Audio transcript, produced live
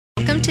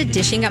to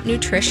Dishing Up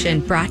Nutrition,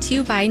 brought to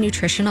you by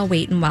Nutritional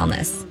Weight and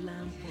Wellness.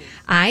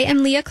 I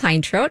am Leah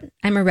Kleintrout.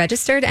 I'm a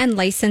registered and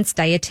licensed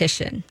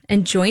dietitian.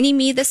 And joining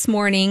me this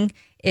morning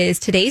is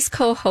today's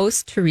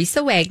co-host,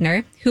 Teresa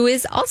Wagner, who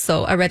is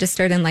also a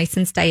registered and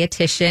licensed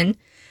dietitian.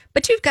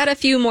 But you've got a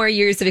few more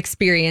years of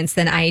experience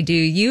than I do.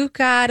 You've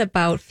got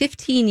about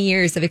 15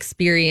 years of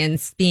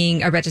experience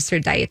being a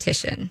registered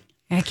dietitian.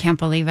 I can't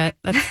believe it.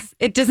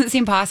 It doesn't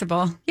seem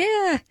possible.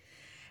 Yeah.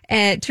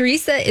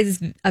 Teresa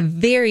is a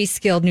very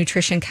skilled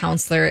nutrition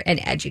counselor and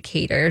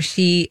educator.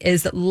 She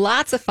is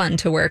lots of fun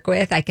to work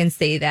with. I can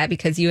say that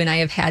because you and I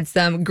have had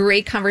some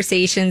great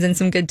conversations and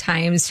some good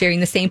times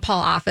sharing the St. Paul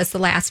office the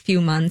last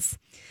few months.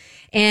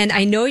 And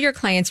I know your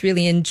clients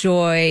really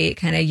enjoy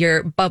kind of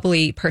your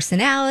bubbly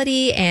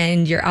personality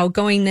and your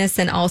outgoingness,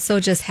 and also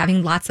just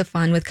having lots of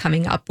fun with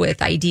coming up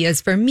with ideas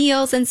for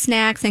meals and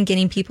snacks and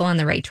getting people on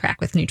the right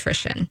track with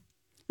nutrition.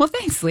 Well,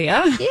 thanks,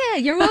 Leah. Yeah,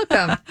 you're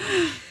welcome.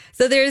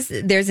 So there's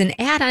an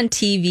ad on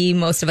TV.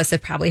 Most of us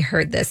have probably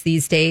heard this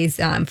these days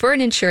for an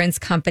insurance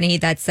company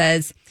that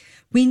says,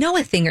 we know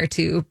a thing or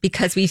two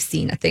because we've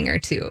seen a thing or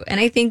two.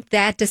 And I think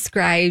that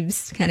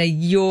describes kind of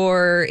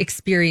your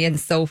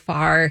experience so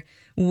far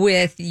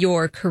with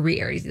your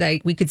career.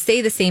 Like, we could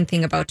say the same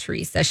thing about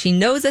Teresa. She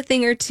knows a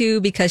thing or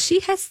two because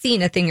she has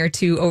seen a thing or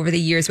two over the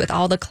years with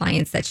all the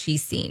clients that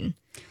she's seen.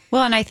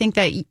 Well, and I think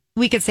that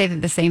we could say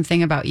the same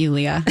thing about you,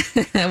 Leah.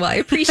 Well, I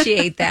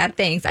appreciate that.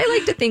 Thanks. I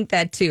like to think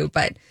that too.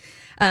 But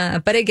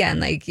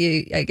again,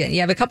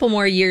 you have a couple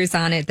more years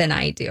on it than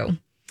I do.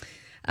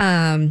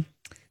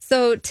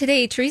 So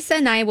today, Teresa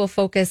and I will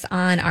focus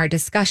on our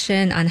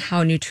discussion on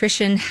how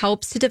nutrition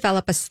helps to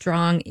develop a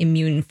strong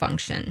immune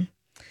function.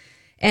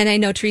 And I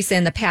know, Teresa,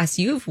 in the past,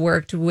 you've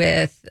worked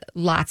with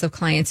lots of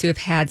clients who have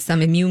had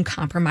some immune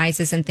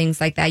compromises and things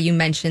like that. You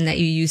mentioned that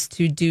you used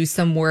to do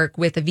some work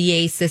with a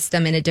VA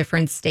system in a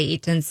different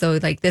state. And so,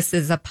 this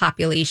is a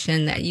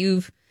population that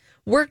you've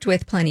worked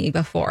with plenty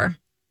before.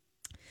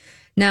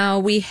 Now,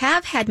 we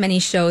have had many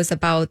shows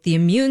about the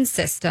immune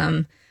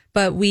system,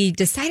 but we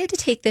decided to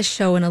take this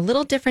show in a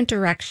little different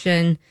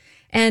direction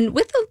and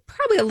with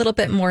probably a little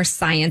bit more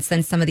science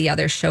than some of the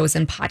other shows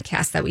and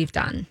podcasts that we've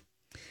done.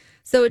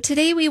 So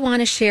today we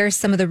want to share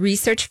some of the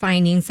research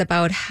findings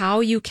about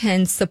how you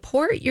can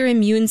support your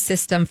immune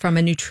system from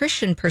a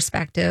nutrition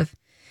perspective,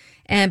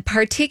 and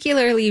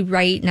particularly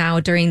right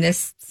now during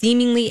this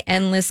seemingly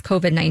endless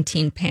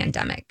COVID-19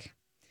 pandemic.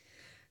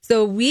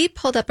 So we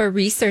pulled up a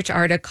research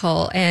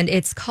article, and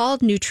it's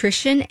called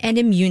Nutrition and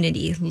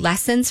Immunity: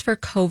 Lessons for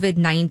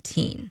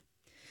COVID-19.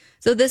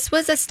 So this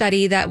was a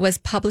study that was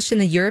published in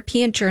the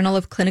European Journal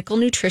of Clinical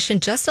Nutrition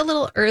just a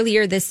little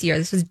earlier this year.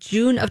 This was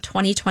June of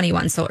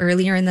 2021, so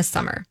earlier in the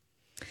summer.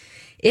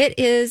 It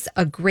is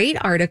a great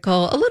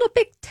article, a little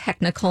bit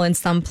technical in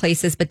some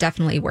places, but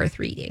definitely worth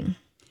reading.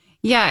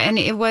 Yeah, and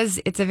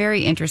it's a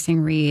very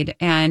interesting read.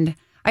 And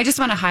I just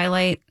want to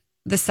highlight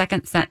the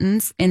second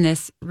sentence in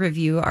this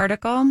review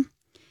article.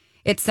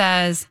 It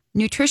says,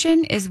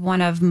 nutrition is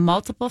one of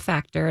multiple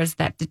factors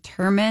that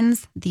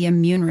determines the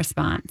immune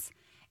response.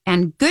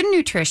 And good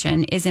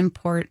nutrition is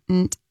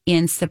important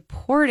in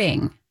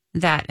supporting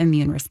that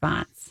immune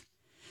response.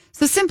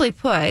 So simply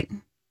put,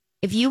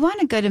 if you want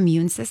a good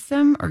immune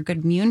system or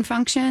good immune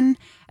function,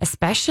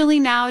 especially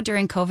now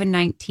during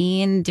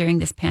COVID-19, during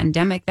this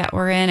pandemic that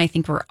we're in, I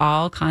think we're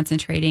all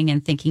concentrating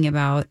and thinking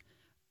about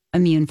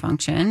immune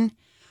function.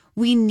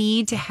 We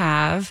need to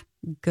have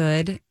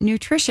good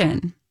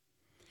nutrition.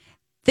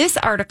 This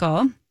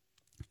article,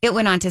 it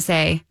went on to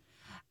say,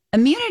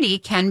 immunity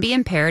can be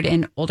impaired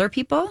in older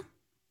people,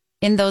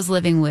 in those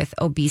living with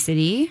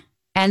obesity,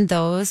 and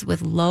those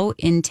with low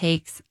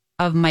intakes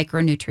of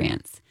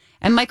micronutrients.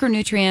 And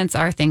micronutrients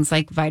are things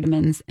like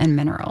vitamins and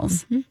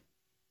minerals. Mm-hmm.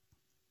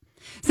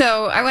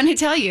 So I want to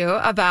tell you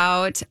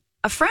about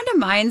a friend of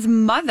mine's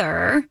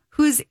mother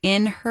who's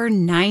in her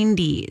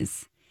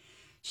 90s.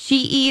 She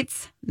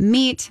eats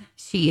meat,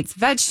 she eats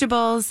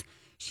vegetables.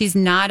 She's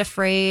not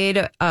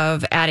afraid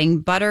of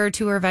adding butter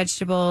to her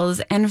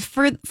vegetables. And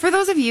for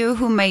those of you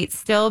who might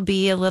still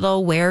be a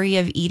little wary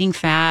of eating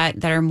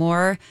fat, that are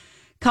more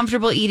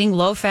comfortable eating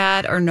low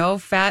fat or no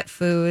fat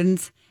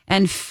foods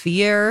and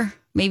fear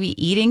maybe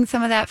eating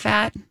some of that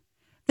fat,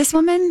 this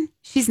woman,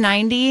 she's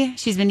 90.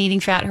 She's been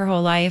eating fat her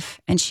whole life,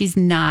 and she's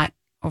not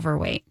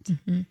overweight.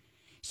 Mm-hmm.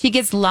 She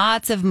gets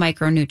lots of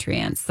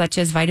micronutrients, such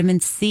as vitamin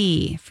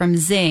C, from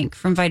zinc,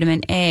 from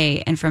vitamin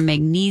A, and from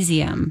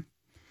magnesium.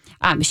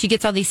 She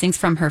gets all these things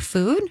from her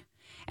food,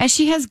 and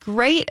she has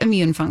great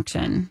immune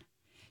function.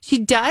 She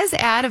does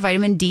add a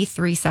vitamin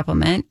D3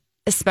 supplement,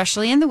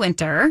 especially in the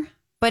winter,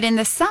 but in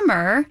the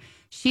summer,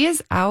 she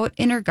is out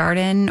in her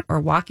garden or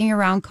walking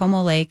around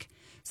Como Lake,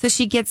 so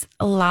she gets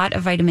a lot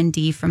of vitamin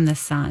D from the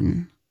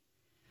sun.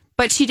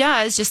 But she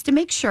does, just to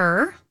make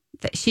sure,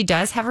 that she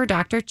does have her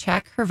doctor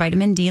check her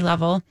vitamin D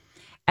level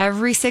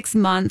every 6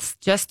 months,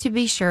 just to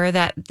be sure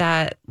that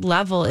that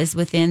level is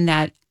within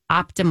that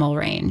optimal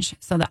range.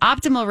 So the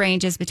optimal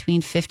range is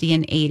between 50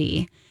 and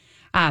 80.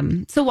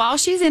 So while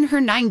she's in her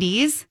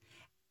 90s,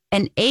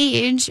 an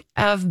age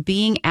of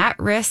being at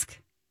risk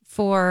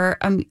for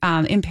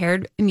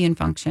impaired immune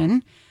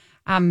function,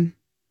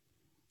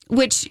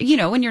 which,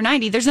 when you're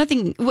 90, there's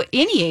nothing,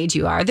 any age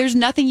you are, there's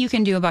nothing you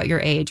can do about your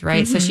age,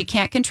 right? So she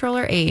can't control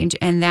her age,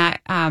 and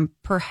that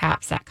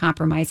perhaps that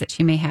compromise that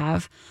she may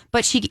have,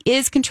 but she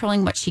is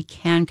controlling what she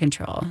can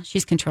control.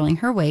 She's controlling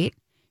her weight.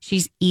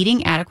 She's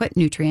eating adequate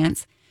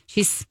nutrients.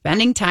 She's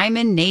spending time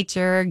in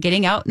nature,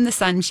 getting out in the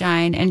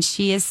sunshine, and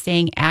she is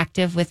staying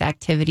active with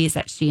activities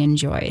that she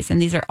enjoys. And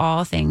these are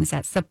all things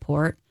that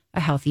support a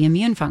healthy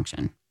immune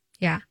function.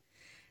 Yeah,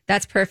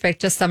 that's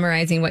perfect. Just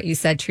summarizing what you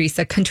said,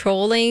 Teresa,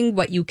 controlling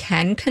what you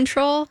can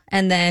control.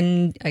 And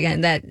then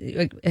again, that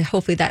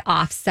hopefully that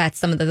offsets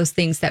some of those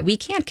things that we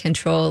can't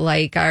control,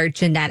 like our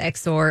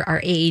genetics or our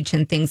age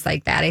and things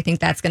like that. I think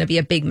that's going to be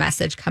a big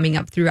message coming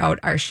up throughout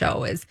our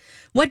show is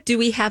what do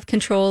we have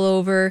control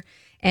over?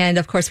 And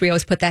of course, we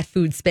always put that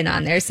food spin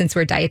on there since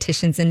we're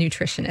dietitians and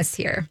nutritionists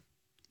here.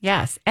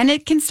 Yes. And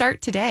it can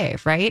start today,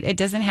 right? It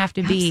doesn't have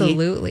to be,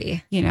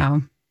 absolutely,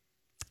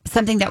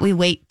 something that we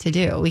wait to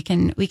do. We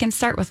can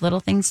start with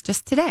little things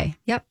just today.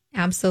 Yep,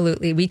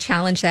 absolutely. We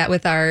challenge that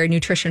with our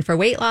nutrition for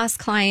weight loss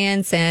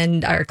clients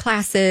and our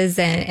classes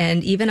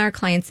and even our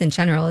clients in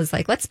general is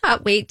like, let's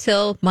not wait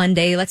till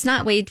Monday. Let's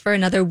not wait for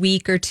another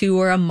week or two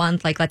or a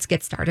month. Like, let's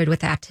get started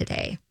with that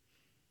today.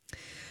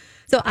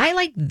 So I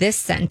like this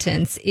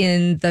sentence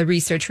in the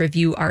research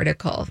review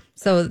article.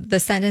 So the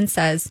sentence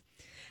says,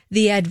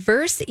 the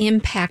adverse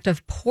impact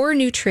of poor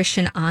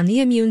nutrition on the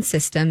immune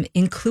system,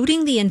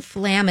 including the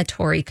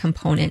inflammatory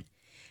component,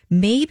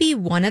 may be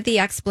one of the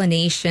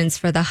explanations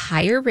for the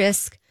higher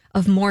risk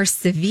of more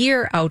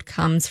severe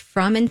outcomes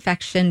from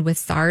infection with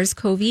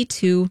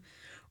SARS-CoV-2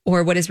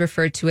 or what is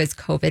referred to as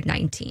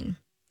COVID-19.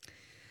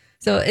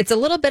 So it's a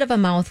little bit of a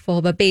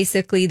mouthful, but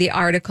basically the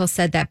article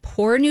said that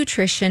poor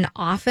nutrition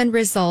often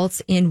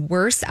results in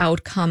worse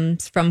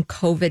outcomes from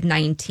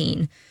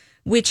COVID-19,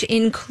 which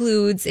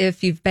includes,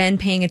 if you've been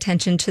paying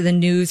attention to the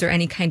news or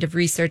any kind of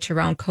research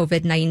around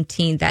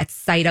COVID-19, that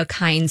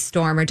cytokine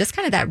storm or just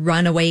kind of that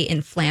runaway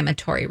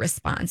inflammatory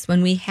response.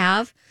 When we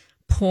have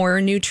poor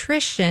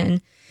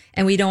nutrition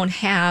and we don't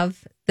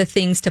have the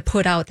things to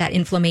put out that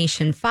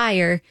inflammation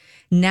fire,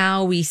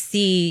 now we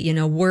see,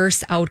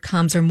 worse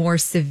outcomes or more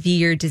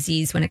severe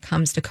disease when it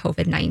comes to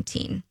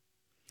COVID-19.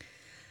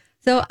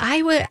 So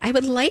I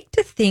would like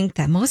to think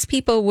that most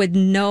people would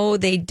know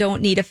they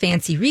don't need a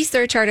fancy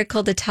research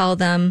article to tell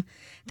them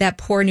that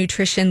poor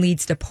nutrition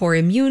leads to poor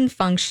immune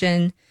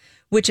function,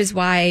 which is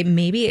why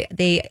maybe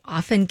they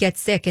often get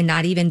sick, and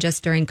not even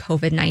just during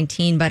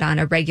COVID-19, but on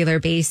a regular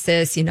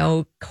basis,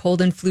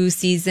 cold and flu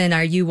season.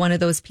 Are you one of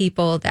those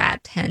people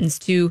that tends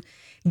to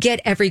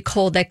get every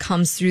cold that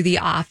comes through the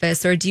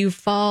office, or do you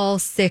fall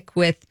sick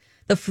with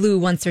the flu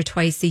once or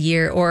twice a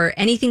year, or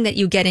anything that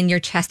you get in your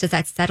chest, does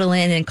that settle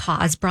in and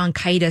cause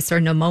bronchitis or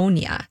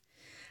pneumonia?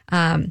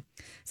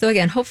 So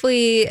again,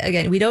 hopefully,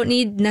 we don't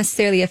need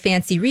necessarily a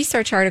fancy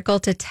research article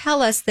to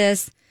tell us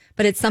this,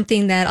 but it's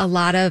something that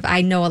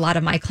I know a lot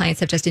of my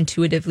clients have just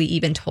intuitively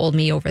even told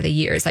me over the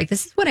years, like,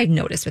 this is what I've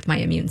noticed with my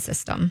immune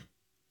system.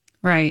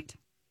 Right.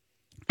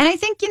 And I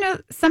think,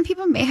 some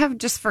people may have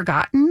just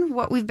forgotten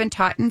what we've been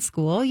taught in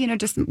school,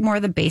 just more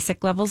the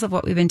basic levels of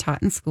what we've been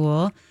taught in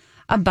school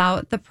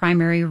about the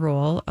primary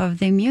role of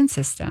the immune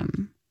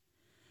system.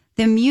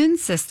 The immune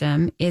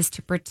system is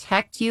to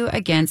protect you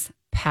against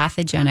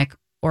pathogenic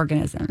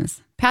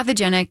organisms.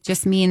 Pathogenic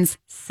just means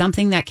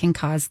something that can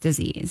cause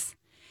disease.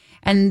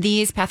 And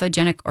these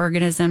pathogenic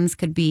organisms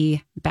could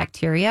be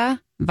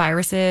bacteria,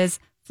 viruses,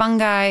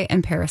 fungi,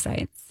 and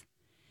parasites.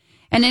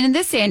 And in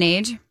this day and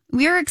age,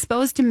 we are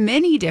exposed to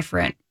many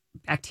different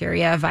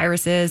bacteria,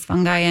 viruses,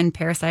 fungi, and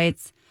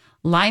parasites.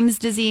 Lyme's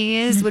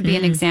disease would be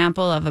an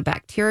example of a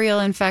bacterial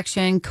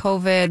infection.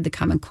 COVID, the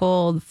common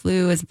cold,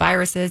 flu is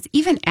viruses,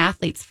 even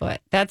athlete's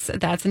foot. That's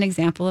an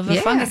example of a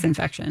fungus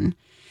infection.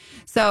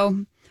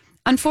 So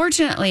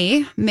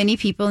unfortunately, many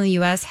people in the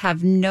U.S.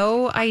 have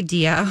no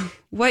idea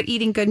what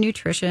eating good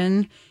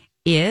nutrition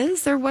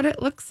is or what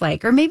it looks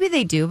like. Or maybe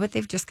they do, but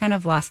they've just kind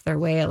of lost their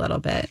way a little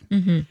bit.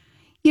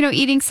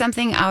 Eating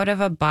something out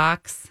of a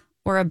box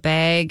or a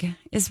bag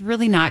is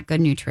really not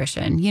good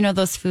nutrition.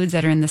 Those foods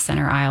that are in the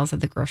center aisles of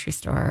the grocery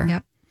store.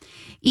 Yep.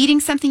 Eating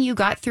something you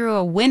got through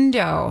a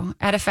window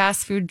at a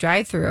fast food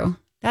drive-thru,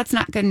 that's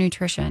not good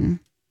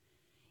nutrition.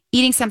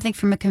 Eating something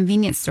from a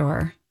convenience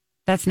store,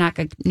 that's not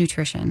good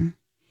nutrition.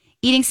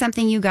 Eating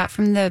something you got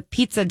from the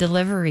pizza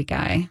delivery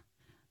guy,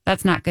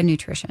 that's not good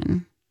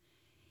nutrition.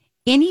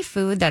 Any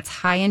food that's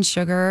high in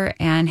sugar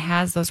and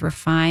has those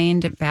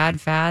refined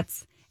bad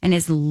fats and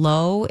is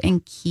low in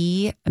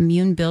key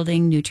immune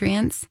building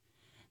nutrients,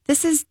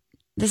 this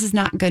is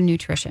not good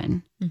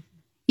nutrition.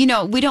 We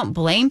don't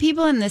blame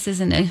people, and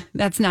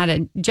that's not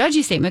a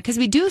judgy statement, because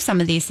we do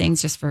some of these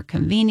things just for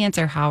convenience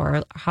or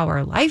how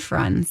our life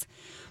runs.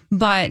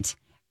 But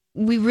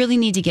we really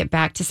need to get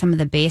back to some of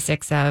the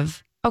basics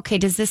of, okay,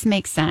 does this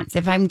make sense?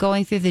 If I'm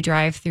going through the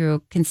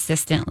drive-through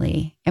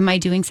consistently, am I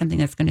doing something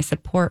that's going to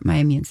support my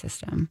immune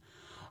system?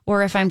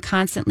 Or if I'm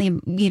constantly,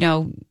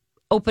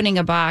 opening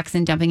a box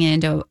and dumping it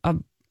into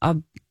a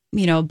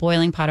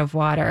boiling pot of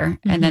water,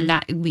 and then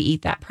that we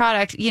eat that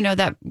product,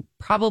 that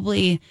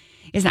probably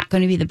is not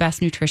going to be the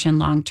best nutrition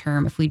long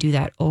term if we do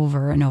that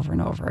over and over and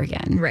over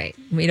again. Right.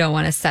 We don't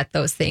want to set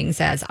those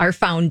things as our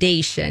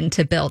foundation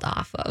to build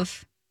off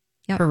of.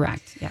 Yep.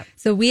 Correct. Yep.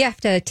 So we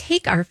have to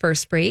take our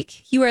first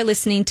break. You are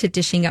listening to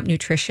Dishing Up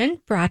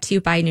Nutrition, brought to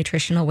you by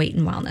Nutritional Weight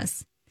and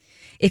Wellness.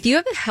 If you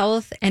have a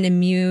health and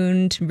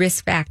immune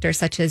risk factor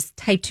such as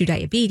type 2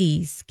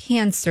 diabetes,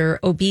 cancer,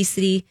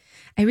 obesity,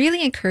 I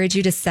really encourage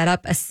you to set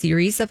up a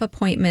series of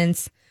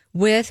appointments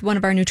with one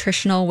of our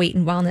nutritional weight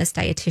and wellness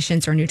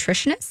dietitians or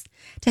nutritionists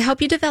to help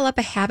you develop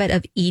a habit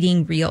of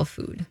eating real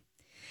food.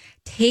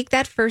 Take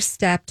that first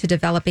step to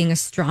developing a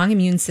strong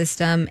immune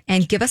system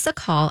and give us a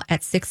call at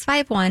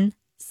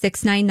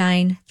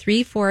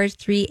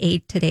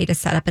 651-699-3438 today to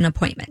set up an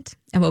appointment.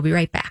 And we'll be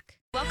right back.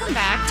 Welcome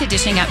back to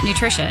Dishing Up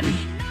Nutrition.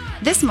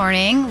 This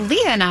morning,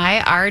 Leah and I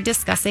are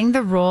discussing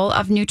the role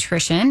of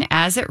nutrition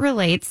as it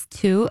relates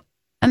to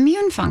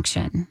immune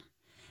function.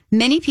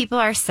 Many people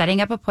are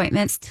setting up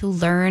appointments to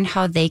learn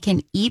how they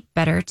can eat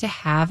better to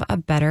have a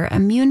better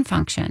immune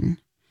function.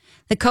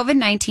 The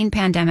COVID-19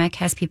 pandemic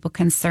has people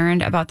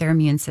concerned about their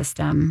immune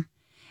system,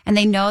 and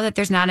they know that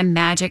there's not a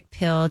magic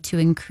pill to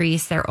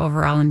increase their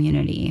overall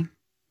immunity.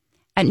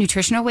 At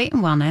Nutritional Weight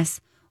and Wellness,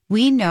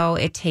 we know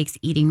it takes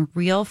eating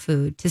real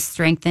food to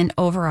strengthen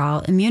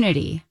overall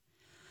immunity.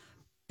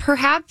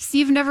 Perhaps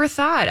you've never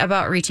thought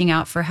about reaching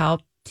out for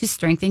help to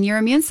strengthen your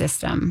immune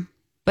system,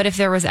 but if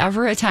there was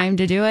ever a time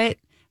to do it,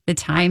 the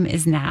time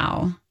is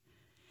now.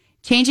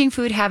 Changing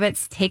food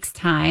habits takes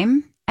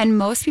time, and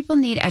most people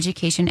need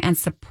education and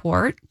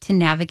support to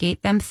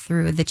navigate them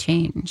through the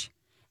change.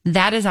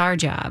 That is our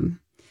job.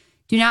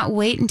 Do not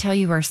wait until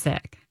you are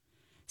sick.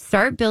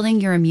 Start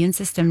building your immune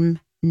system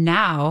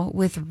now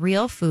with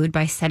real food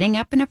by setting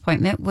up an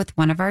appointment with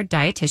one of our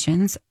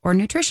dietitians or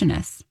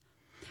nutritionists.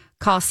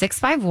 Call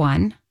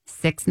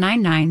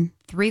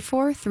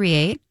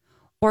 651-699-3438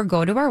 or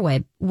go to our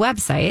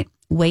website,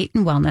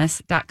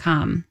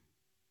 weightandwellness.com.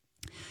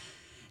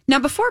 Now,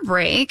 before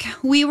break,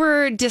 we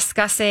were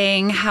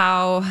discussing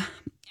how,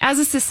 as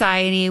a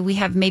society, we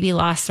have maybe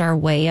lost our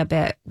way a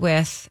bit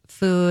with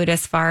food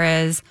as far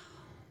as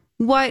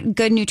what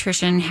good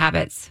nutrition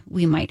habits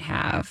we might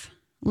have.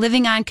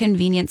 Living on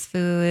convenience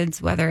foods,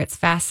 whether it's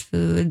fast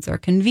foods or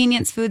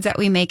convenience foods that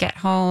we make at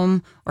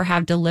home or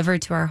have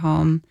delivered to our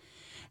home.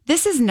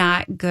 This is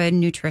not good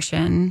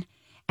nutrition,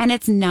 and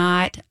it's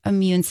not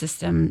immune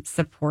system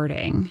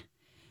supporting.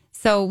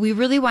 So we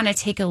really want to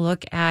take a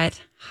look at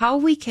how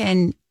we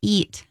can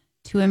eat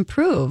to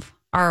improve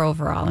our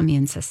overall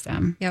immune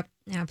system. Yep,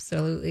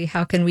 absolutely.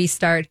 How can we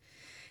start,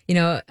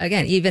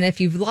 again, even if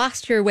you've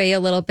lost your way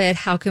a little bit,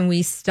 how can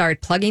we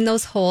start plugging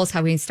those holes? How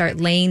can we start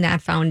laying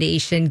that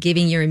foundation,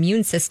 giving your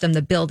immune system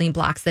the building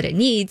blocks that it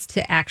needs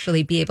to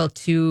actually be able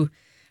to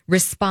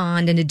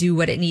respond and to do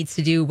what it needs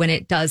to do when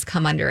it does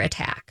come under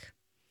attack?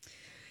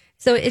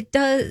 So it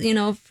does,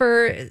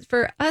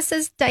 for us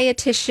as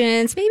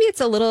dietitians, maybe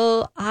it's a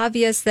little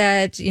obvious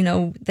that,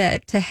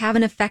 that to have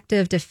an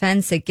effective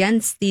defense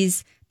against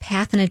these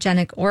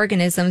pathogenic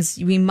organisms,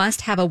 we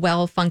must have a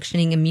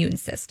well-functioning immune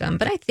system.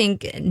 But I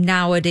think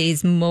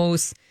nowadays,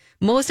 most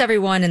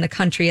everyone in the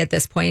country at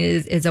this point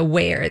is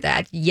aware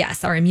that,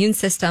 yes, our immune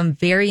system,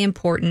 very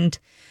important.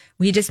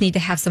 We just need to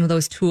have some of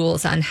those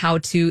tools on how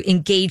to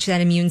engage that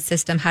immune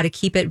system, how to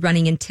keep it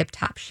running in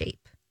tip-top shape.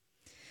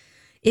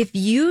 If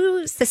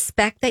you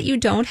suspect that you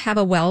don't have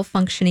a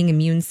well-functioning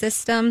immune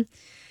system,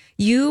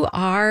 you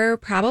are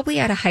probably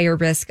at a higher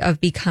risk of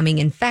becoming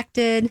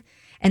infected,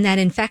 and that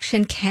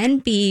infection can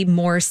be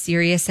more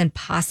serious and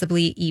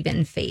possibly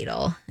even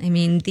fatal. I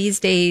mean,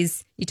 these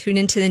days you tune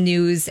into the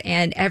news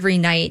and every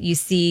night you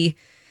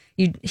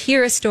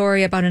hear a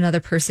story about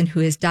another person who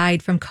has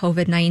died from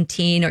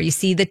COVID-19, or you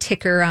see the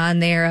ticker on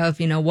there of,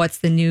 what's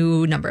the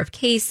new number of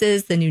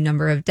cases, the new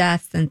number of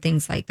deaths and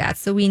things like that.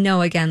 So we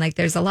know, again,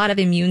 there's a lot of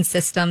immune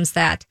systems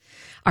that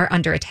are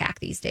under attack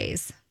these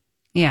days.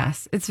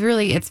 Yes, it's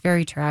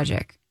very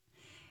tragic.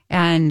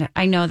 And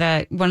I know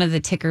that one of the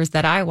tickers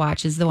that I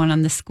watch is the one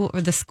on the school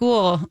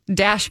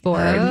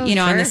dashboard,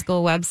 on the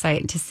school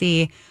website to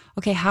see,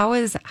 okay, how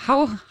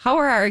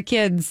are our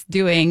kids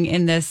doing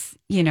in this,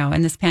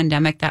 in this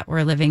pandemic that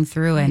we're living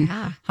through, and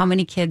how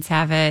many kids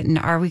have it, and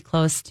are we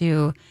close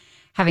to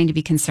having to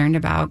be concerned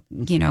about,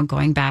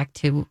 going back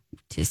to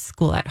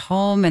school at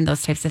home and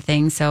those types of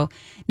things. So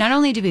not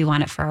only do we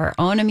want it for our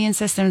own immune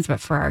systems, but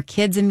for our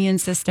kids' immune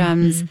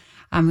systems.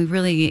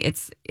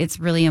 It's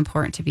really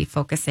important to be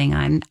focusing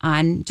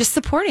on just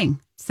supporting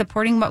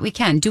what we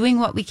can, doing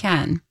what we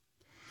can.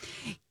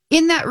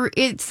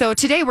 So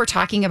today we're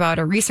talking about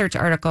a research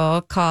article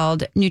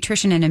called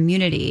Nutrition and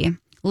Immunity,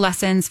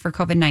 Lessons for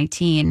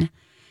COVID-19.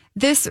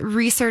 This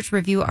research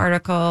review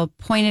article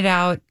pointed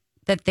out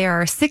that there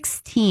are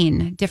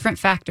 16 different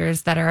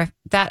factors that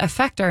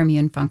affect our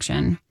immune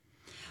function.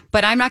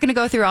 But I'm not going to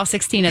go through all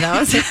 16 of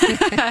those.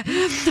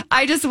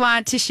 I just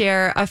want to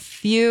share a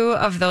few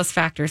of those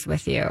factors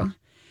with you.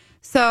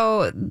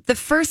 So the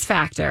first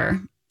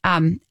factor,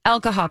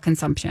 alcohol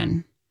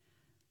consumption.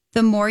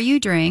 The more you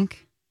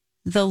drink,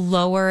 the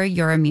lower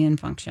your immune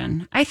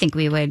function. I think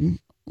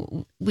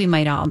we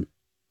might all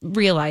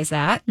realize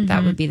that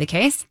that would be the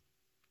case.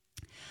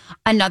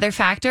 Another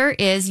factor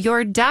is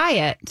your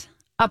diet.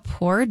 A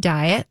poor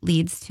diet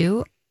leads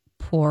to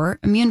poor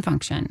immune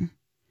function.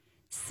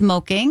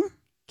 Smoking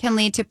can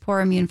lead to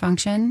poor immune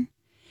function.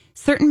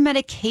 Certain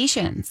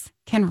medications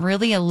can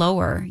really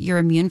lower your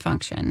immune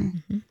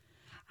function.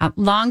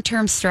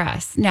 Long-term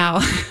stress. Now,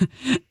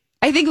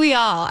 I think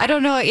I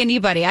don't know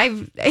anybody.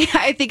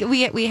 I think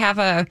we have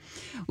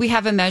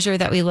a measure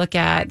that we look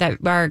at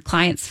that our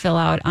clients fill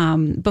out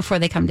before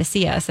they come to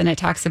see us, and it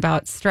talks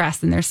about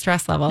stress and their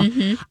stress level.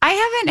 I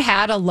haven't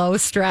had a low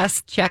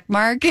stress check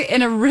mark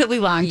in a really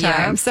long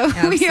time. So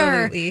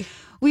absolutely.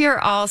 we are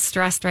all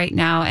stressed right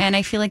now. And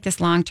I feel like this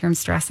long-term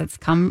stress that's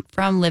come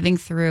from living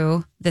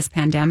through this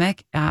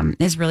pandemic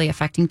is really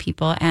affecting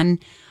people.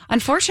 And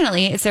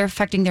unfortunately, it's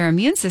affecting their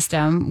immune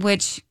system,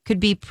 which could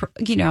be,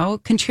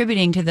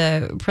 contributing to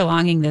the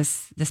prolonging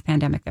this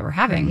pandemic that we're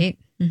having.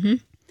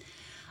 Right.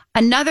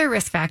 Another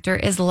risk factor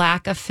is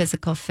lack of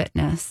physical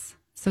fitness.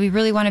 So we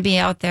really want to be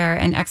out there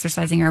and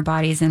exercising our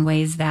bodies in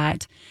ways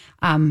that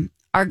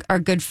are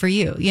good for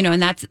you,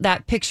 and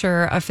that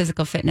picture of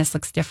physical fitness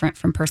looks different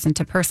from person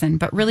to person,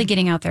 but really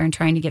getting out there and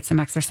trying to get some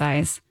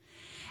exercise.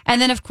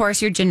 And then, of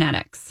course, your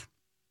genetics.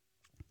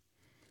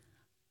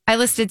 I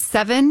listed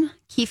 7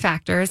 key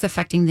factors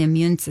affecting the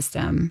immune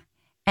system.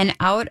 And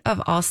out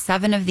of all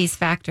 7 of these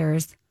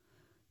factors,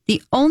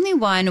 the only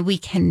one we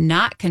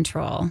cannot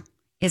control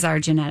is our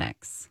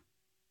genetics.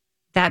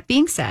 That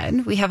being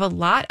said, we have a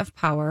lot of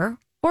power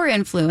or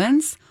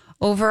influence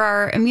over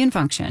our immune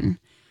function.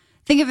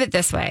 Think of it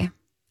this way.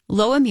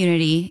 Low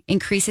immunity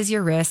increases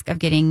your risk of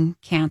getting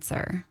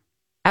cancer.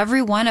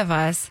 Every one of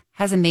us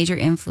has a major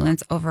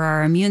influence over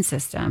our immune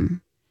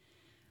system.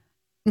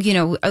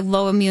 A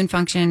low immune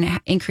function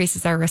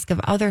increases our risk of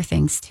other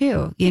things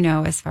too,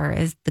 as far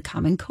as the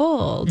common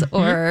cold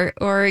or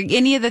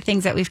any of the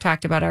things that we've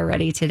talked about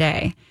already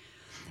today.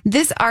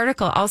 This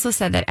article also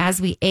said that as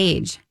we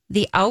age,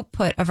 the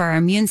output of our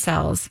immune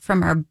cells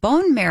from our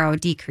bone marrow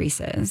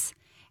decreases,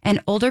 and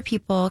older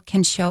people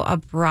can show a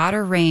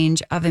broader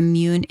range of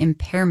immune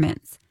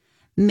impairments,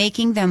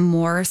 making them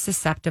more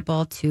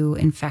susceptible to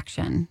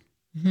infection.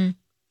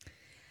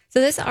 So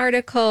this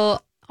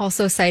article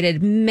also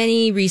cited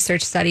many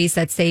research studies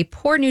that say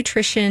poor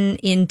nutrition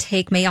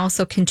intake may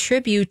also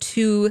contribute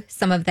to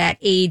some of that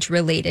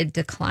age-related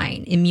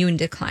decline, immune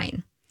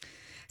decline.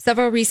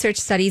 Several research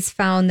studies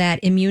found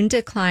that immune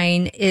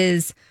decline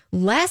is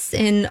less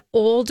in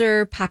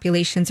older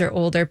populations or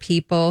older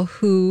people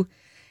who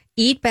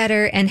eat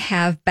better and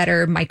have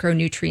better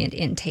micronutrient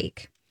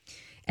intake.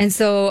 And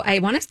so I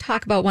want to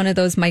talk about one of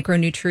those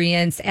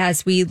micronutrients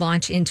as we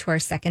launch into our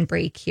second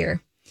break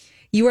here.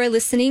 You are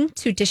listening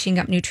to Dishing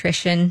Up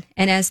Nutrition.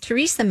 And as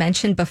Teresa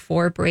mentioned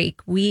before break,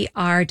 we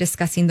are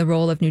discussing the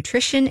role of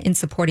nutrition in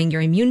supporting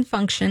your immune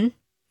function.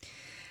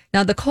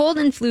 Now, the cold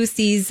and flu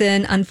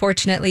season,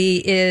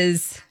 unfortunately,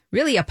 is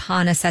really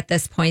upon us at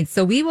this point.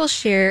 So we will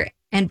share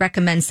and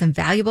recommend some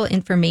valuable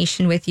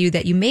information with you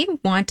that you may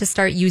want to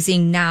start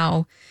using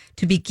now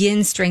to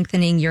begin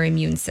strengthening your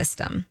immune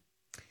system.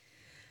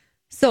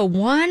 So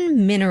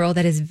one mineral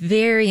that is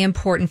very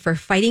important for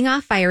fighting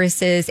off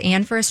viruses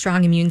and for a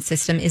strong immune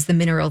system is the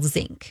mineral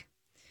zinc.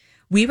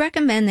 We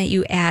recommend that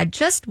you add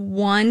just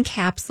 1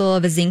 capsule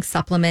of a zinc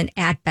supplement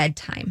at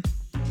bedtime.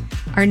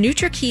 Our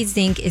NutriKey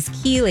zinc is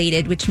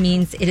chelated, which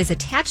means it is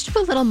attached to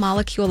a little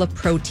molecule of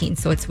protein,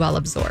 so it's well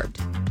absorbed.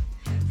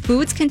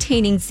 Foods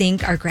containing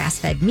zinc are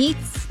grass-fed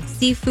meats,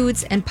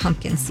 seafoods, and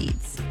pumpkin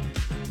seeds.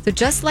 So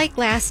just like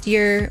last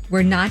year,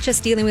 we're not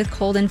just dealing with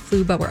cold and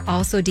flu, but we're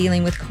also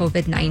dealing with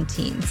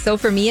COVID-19. So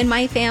for me and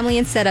my family,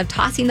 instead of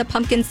tossing the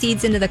pumpkin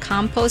seeds into the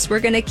compost, we're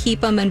going to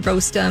keep them and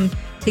roast them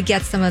to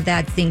get some of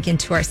that zinc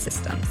into our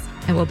systems.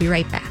 And we'll be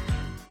right back.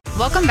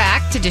 Welcome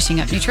back to Dishing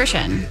Up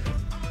Nutrition.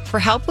 For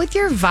help with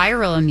your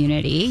viral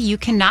immunity, you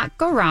cannot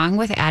go wrong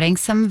with adding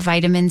some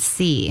vitamin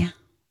C.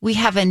 We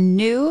have a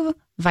new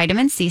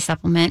vitamin C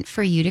supplement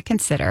for you to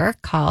consider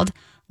called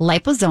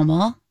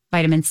liposomal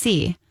vitamin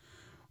C,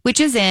 which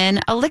is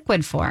in a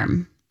liquid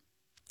form.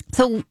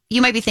 So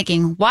you might be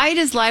thinking, why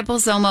does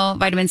liposomal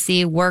vitamin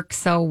C work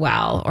so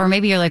well? Or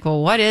maybe you're like,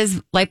 well, what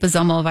is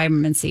liposomal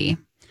vitamin C?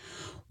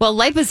 Well,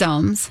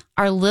 liposomes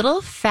are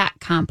little fat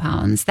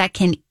compounds that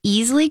can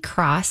easily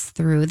cross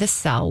through the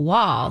cell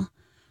wall,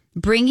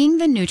 bringing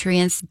the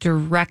nutrients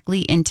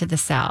directly into the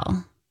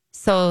cell.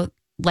 So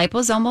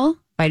liposomal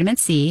vitamin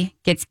C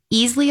gets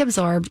easily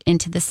absorbed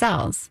into the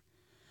cells.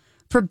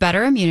 For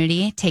better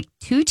immunity, take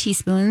 2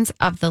 teaspoons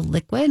of the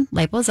liquid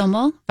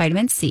liposomal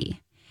vitamin C.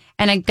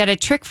 And I got a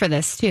trick for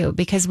this too,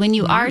 because when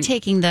you are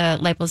taking the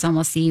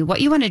liposomal C,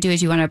 what you want to do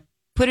is you want to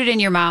put it in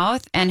your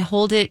mouth and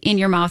hold it in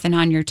your mouth and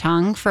on your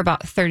tongue for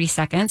about 30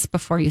 seconds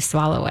before you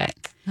swallow it.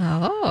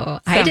 Oh,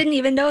 I didn't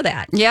even know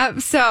that.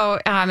 Yep. So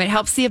it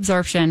helps the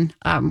absorption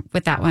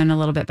with that one a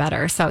little bit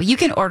better. So you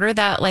can order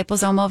that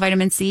liposomal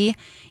vitamin C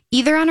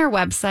either on our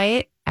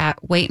website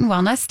at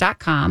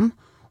weightandwellness.com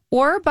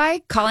or by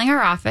calling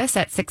our office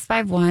at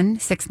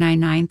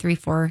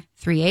 651-699-3434.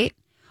 888,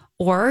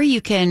 or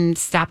you can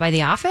stop by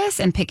the office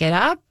and pick it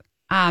up.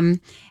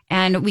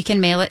 And we can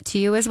mail it to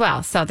you as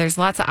well. So there's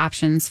lots of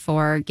options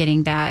for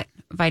getting that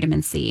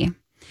vitamin C.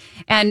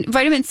 And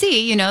vitamin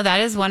C, you know,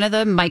 that is one of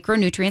the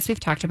micronutrients we've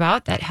talked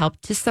about that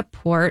help to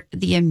support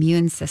the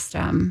immune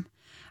system.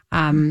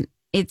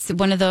 It's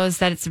one of those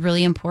that it's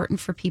really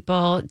important for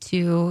people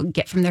to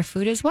get from their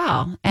food as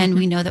well. And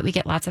we know that we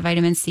get lots of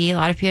vitamin C. A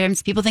lot of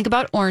times people think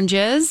about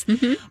oranges,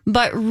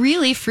 but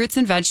really fruits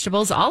and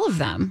vegetables, all of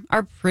them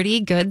are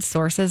pretty good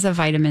sources of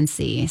vitamin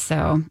C.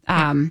 So,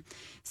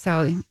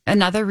 so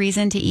another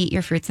reason to eat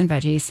your fruits and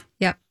veggies.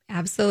 Yep,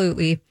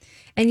 absolutely.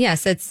 And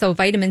yes, so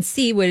vitamin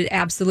C would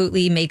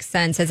absolutely make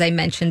sense, as I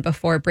mentioned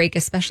before, break,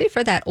 especially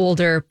for that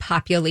older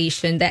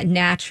population that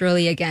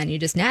naturally, again, you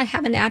just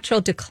have a natural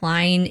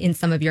decline in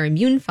some of your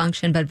immune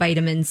function, but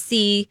vitamin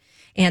C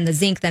and the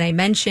zinc that I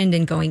mentioned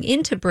and going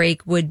into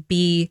break would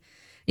be,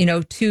 you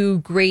know, two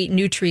great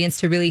nutrients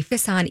to really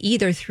focus on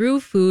either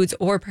through foods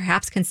or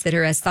perhaps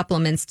consider as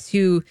supplements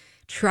to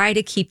try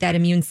to keep that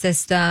immune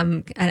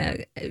system,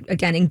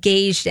 again,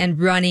 engaged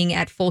and running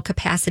at full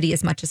capacity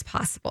as much as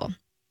possible.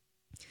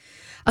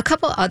 A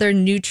couple other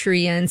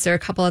nutrients or a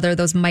couple other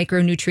those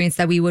micronutrients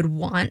that we would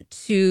want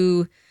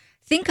to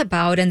think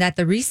about and that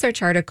the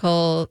research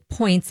article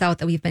points out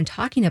that we've been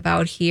talking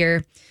about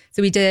here.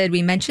 So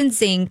we mentioned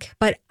zinc,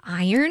 but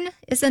iron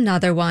is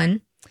another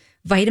one.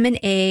 Vitamin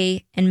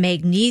A and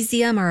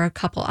magnesium are a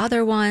couple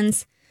other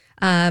ones.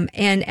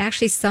 And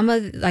actually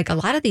a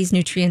lot of these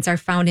nutrients are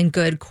found in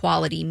good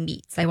quality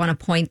meats. I want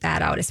to point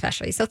that out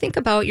especially. So think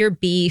about your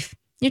beef,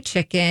 your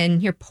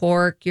chicken, your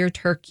pork, your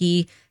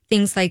turkey,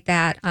 things like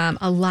that.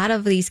 A lot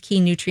of these key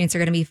nutrients are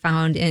going to be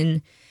found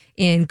in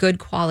good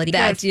quality.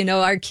 That, you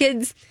know, our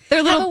kids,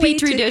 they're little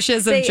petri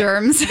dishes of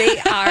germs. They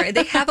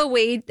have a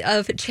way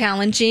of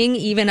challenging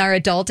even our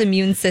adult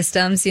immune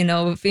systems, you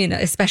know,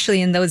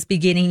 especially in those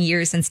beginning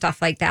years and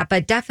stuff like that,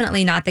 but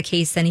definitely not the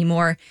case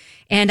anymore.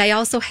 And I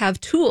also have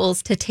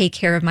tools to take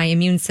care of my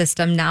immune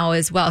system now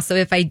as well. So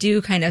if I do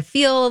kind of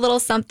feel a little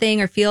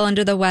something or feel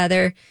under the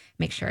weather,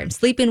 make sure I'm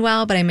sleeping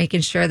well, but I'm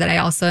making sure that I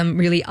also am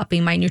really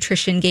upping my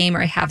nutrition game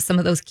or I have some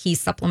of those key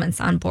supplements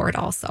on board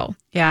also.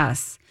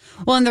 Yes.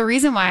 Well, and the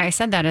reason why I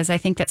said that is I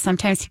think that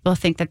sometimes people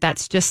think that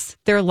that's just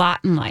their lot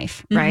in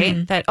life,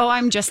 right? That,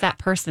 I'm just that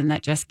person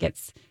that just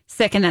gets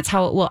sick and that's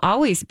how it will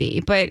always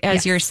be. But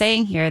as you're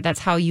saying here, that's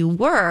how you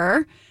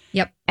were.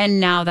 Yep. And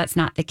now that's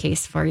not the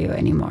case for you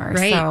anymore.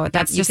 Right. So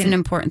that's just an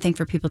important thing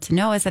for people to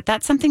know is that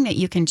that's something that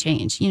you can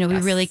change. You know, we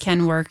really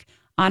can work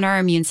on our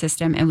immune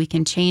system and we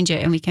can change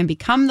it and we can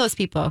become those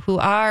people who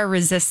are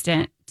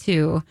resistant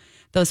to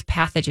those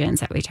pathogens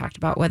that we talked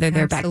about, whether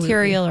they're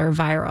bacterial or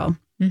viral.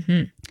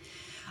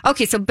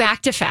 Okay, so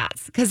back to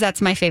fats, because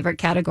that's my favorite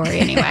category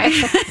anyway.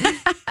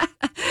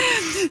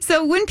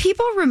 So when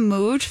people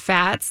removed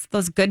fats,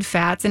 those good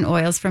fats and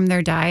oils from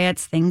their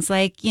diets, things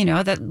like, you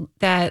know,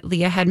 that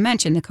Leah had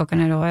mentioned, the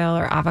coconut oil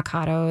or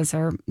avocados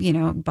or, you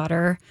know,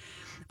 butter,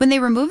 when they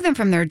remove them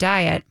from their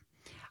diet,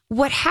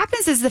 what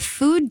happens is the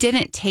food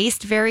didn't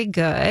taste very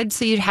good.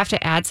 So you'd have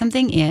to add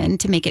something in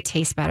to make it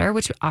taste better,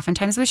 which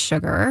oftentimes was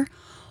sugar.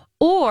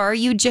 Or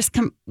you just,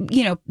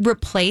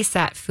 replace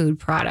that food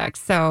product.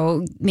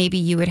 So maybe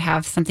you would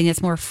have something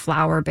that's more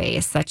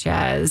flour-based, such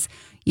as,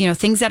 you know,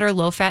 things that are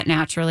low-fat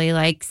naturally,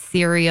 like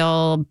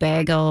cereal,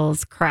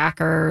 bagels,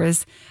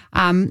 crackers.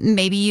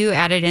 Maybe you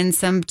added in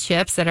some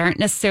chips that aren't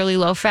necessarily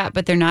low-fat,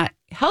 but they're not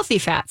healthy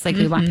fats like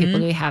we want people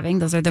to be having.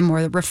 Those are the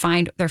more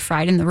refined, they're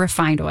fried in the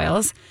refined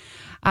oils.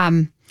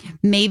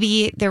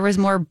 Maybe there was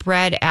more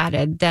bread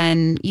added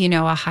than, you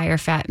know, a higher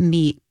fat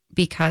meat,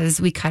 because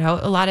we cut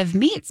out a lot of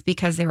meats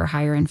because they were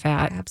higher in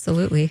fat.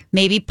 Absolutely.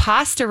 Maybe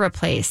pasta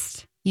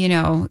replaced, you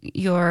know,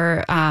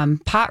 your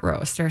pot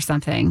roast or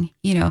something.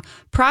 You know,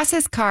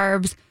 processed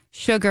carbs,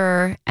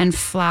 sugar, and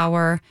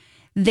flour,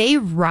 they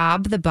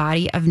rob the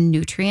body of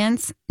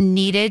nutrients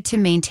needed to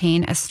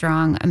maintain a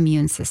strong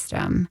immune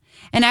system.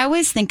 And I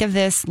always think of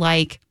this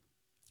like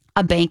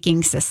a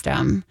banking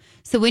system.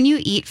 So when you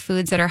eat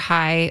foods that are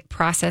high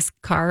processed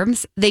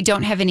carbs, they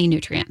don't have any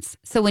nutrients.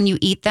 So when you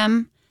eat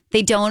them,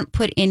 they don't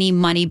put any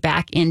money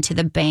back into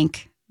the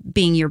bank,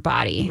 being your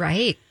body.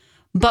 Right.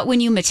 But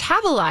when you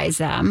metabolize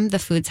them, the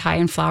foods high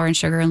in flour and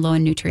sugar and low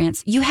in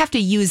nutrients, you have to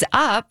use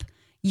up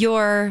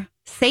your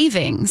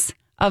savings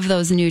of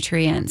those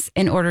nutrients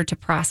in order to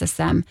process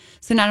them.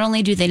 So not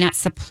only do they not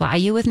supply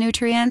you with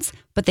nutrients,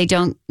 but they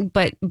don't,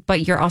 but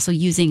you're also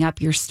using up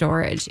your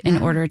storage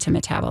in order to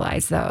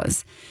metabolize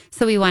those.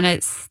 So we want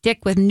to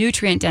stick with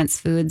nutrient dense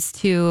foods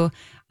to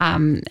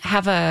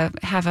have a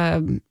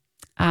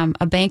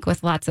bank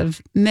with lots of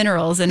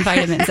minerals and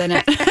vitamins in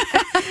it.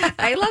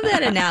 I love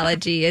that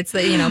analogy. It's,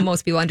 you know,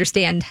 most people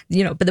understand,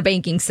 you know, the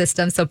banking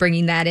system. So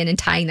bringing that in and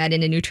tying that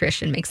into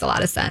nutrition makes a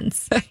lot of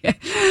sense.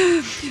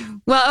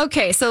 Well,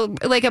 okay. So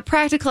like a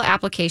practical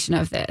application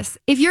of this,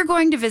 if you're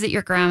going to visit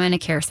your grandma in a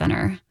care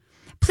center,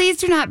 please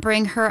do not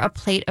bring her a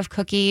plate of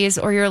cookies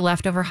or your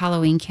leftover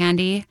Halloween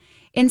candy.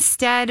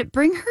 Instead,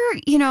 bring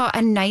her,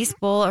 a nice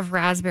bowl of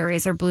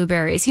raspberries or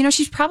blueberries.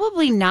 She's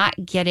probably not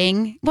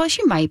getting, well,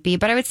 she might be,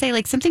 but I would say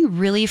like something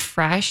really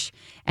fresh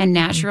and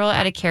natural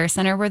at a care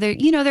center where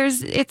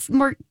it's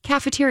more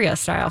cafeteria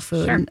style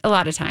food. Sure. A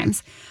lot of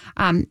times.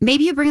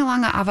 Maybe you bring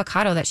along an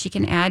avocado that she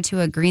can add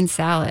to a green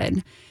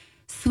salad.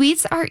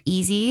 Sweets are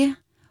easy,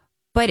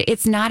 but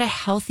it's not a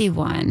healthy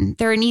one.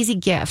 They're an easy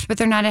gift, but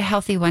they're not a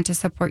healthy one to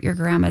support your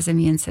grandma's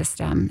immune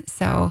system.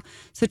 So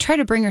try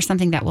to bring her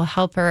something that will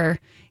help her,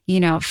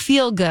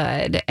 feel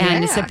good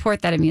and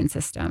support that immune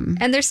system.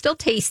 And they're still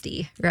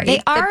tasty, right? They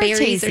are The berries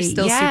tasty. are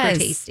still super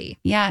tasty.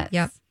 Yes.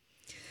 Yep.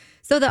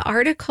 So the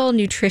article,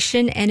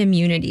 Nutrition and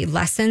Immunity,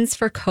 Lessons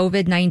for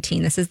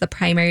COVID-19, this is the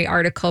primary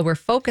article we're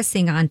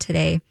focusing on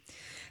today.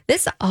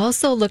 This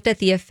also looked at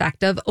the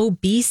effect of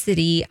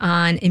obesity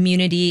on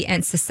immunity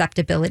and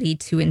susceptibility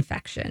to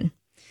infection.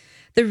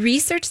 The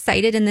research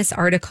cited in this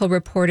article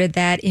reported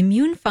that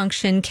immune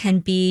function can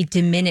be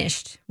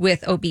diminished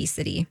with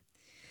obesity.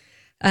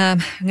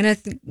 I'm going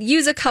to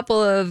use a couple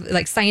of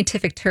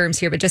scientific terms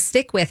here, but just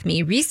stick with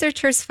me.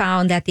 Researchers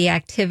found that the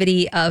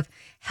activity of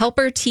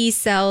helper T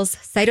cells,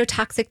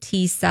 cytotoxic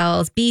T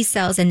cells, B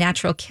cells, and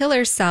natural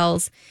killer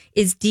cells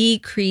is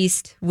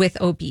decreased with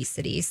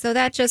obesity. So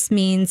that just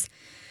means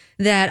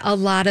that a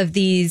lot of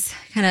these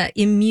kind of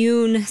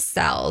immune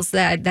cells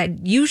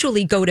that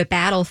usually go to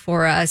battle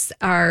for us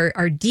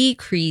are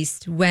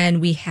decreased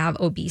when we have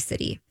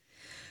obesity.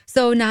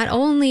 So not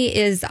only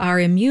is our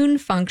immune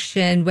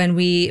function, when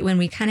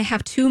we kind of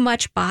have too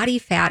much body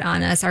fat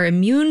on us, our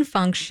immune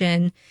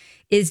function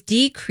is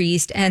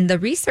decreased. And the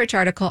research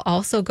article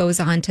also goes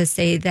on to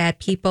say that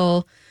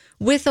people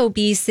with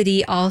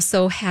obesity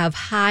also have a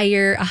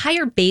higher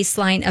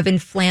baseline of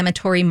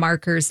inflammatory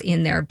markers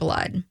in their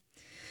blood.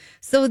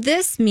 So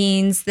this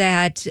means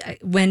that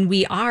when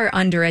we are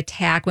under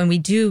attack, when we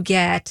do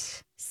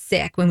get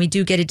sick, when we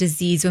do get a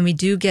disease, when we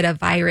do get a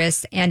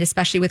virus, and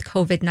especially with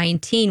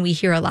COVID-19, we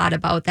hear a lot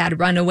about that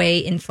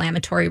runaway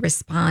inflammatory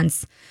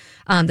response,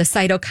 the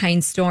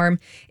cytokine storm.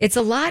 It's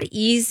a lot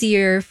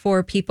easier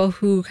for people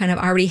who kind of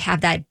already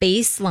have that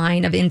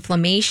baseline of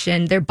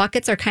inflammation. Their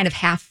buckets are kind of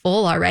half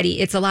full already.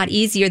 It's a lot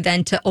easier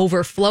then to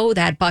overflow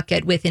that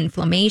bucket with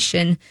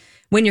inflammation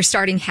when you're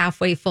starting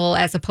halfway full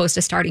as opposed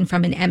to starting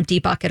from an empty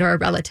bucket or a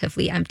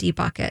relatively empty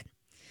bucket.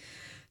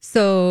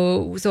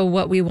 So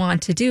what we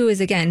want to do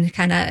is, again,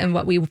 and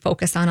what we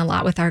focus on a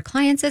lot with our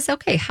clients is,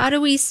 okay, how do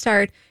we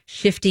start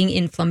shifting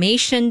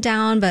inflammation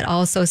down, but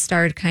also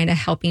start kind of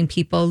helping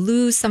people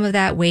lose some of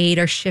that weight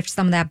or shift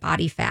some of that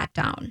body fat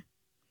down?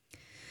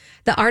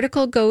 The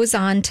article goes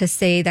on to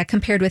say that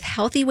compared with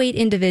healthy weight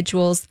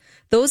individuals,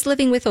 those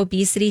living with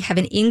obesity have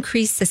an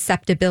increased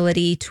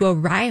susceptibility to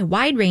a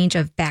wide range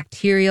of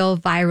bacterial,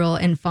 viral,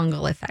 and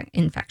fungal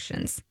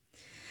infections.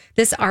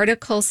 This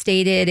article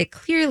stated it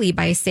clearly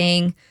by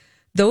saying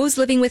those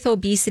living with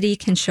obesity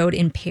can show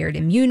impaired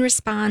immune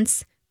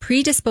response,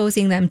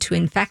 predisposing them to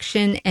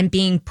infection, and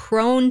being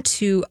prone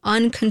to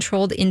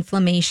uncontrolled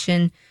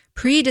inflammation,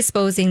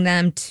 predisposing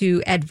them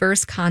to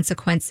adverse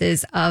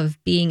consequences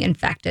of being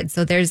infected.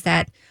 So there's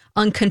that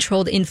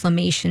uncontrolled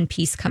inflammation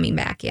piece coming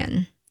back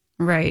in.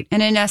 Right.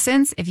 And in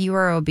essence, if you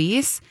are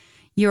obese,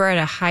 you are at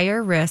a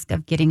higher risk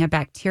of getting a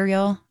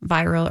bacterial,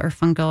 viral, or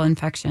fungal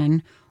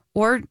infection,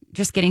 or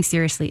just getting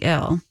seriously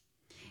ill.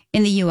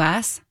 In the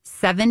U.S.,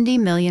 70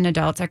 million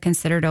adults are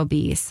considered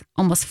obese.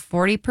 Almost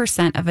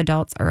 40% of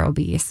adults are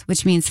obese,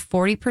 which means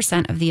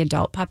 40% of the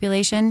adult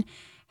population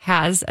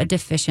has a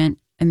deficient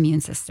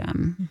immune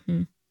system.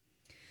 Mm-hmm.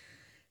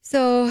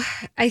 So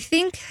I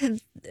think,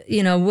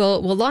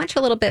 we'll launch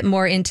a little bit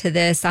more into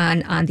this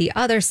on the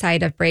other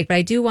side of break, but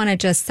I do want to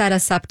just set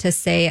us up to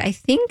say, I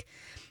think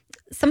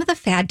some of the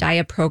fad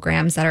diet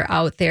programs that are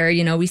out there,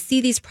 we see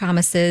these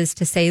promises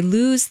to say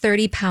lose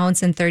 30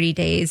 pounds in 30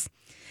 days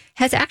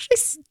has actually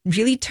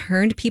really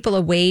turned people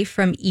away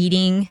from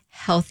eating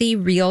healthy,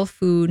 real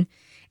food,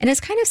 and has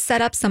kind of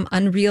set up some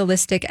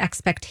unrealistic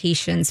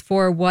expectations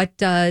for what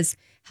does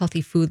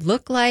healthy food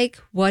look like?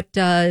 What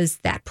does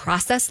that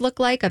process look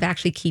like of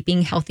actually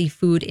keeping healthy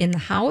food in the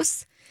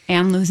house?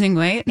 And losing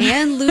weight.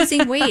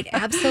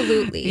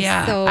 Absolutely.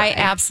 Yeah, so I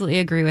absolutely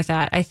agree with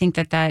that. I think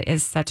that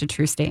is such a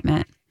true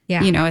statement.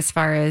 Yeah. As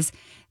far as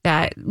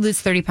that lose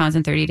 30 pounds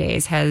in 30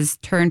 days has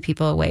turned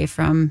people away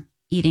from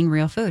eating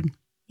real food.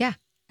 Yeah,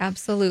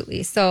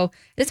 absolutely. So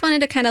I just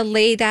wanted to kind of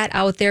lay that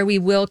out there. We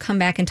will come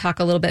back and talk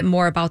a little bit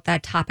more about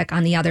that topic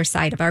on the other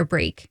side of our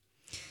break.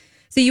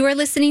 So you are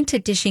listening to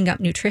Dishing Up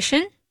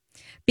Nutrition.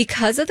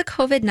 Because of the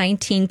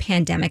COVID-19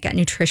 pandemic at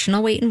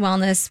Nutritional Weight and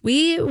Wellness,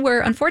 we were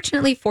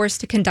unfortunately forced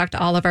to conduct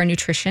all of our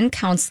nutrition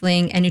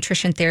counseling and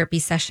nutrition therapy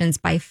sessions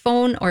by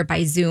phone or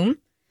by Zoom.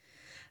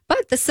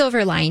 But the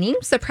silver lining,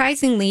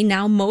 surprisingly,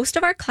 now most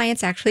of our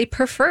clients actually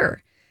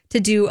prefer to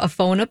do a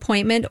phone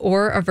appointment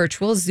or a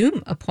virtual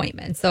Zoom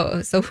appointment.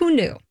 So who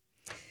knew?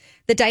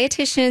 The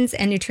dietitians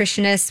and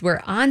nutritionists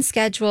were on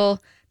schedule.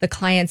 The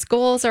client's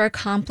goals are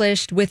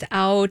accomplished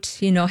without,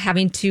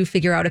 having to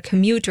figure out a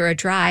commute or a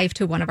drive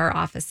to one of our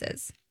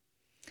offices.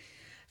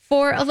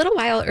 For a little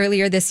while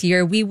earlier this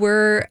year, we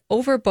were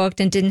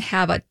overbooked and didn't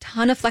have a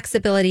ton of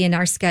flexibility in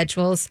our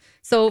schedules.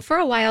 So for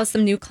a while,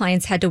 some new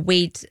clients had to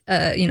wait,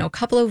 a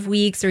couple of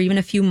weeks or even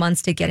a few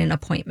months to get an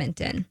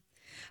appointment in.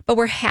 But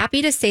we're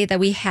happy to say that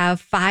we have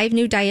 5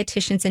 new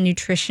dietitians and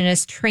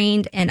nutritionists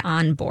trained and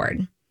on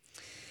board.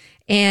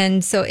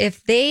 And so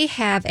if they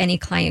have any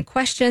client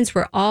questions,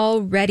 we're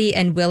all ready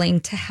and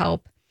willing to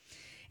help.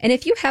 And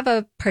if you have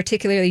a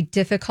particularly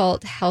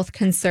difficult health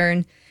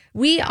concern,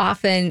 we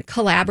often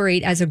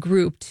collaborate as a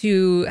group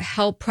to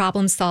help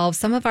problem solve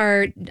some of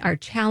our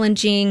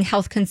challenging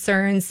health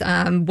concerns,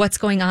 what's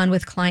going on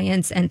with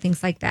clients and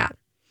things like that.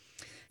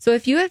 So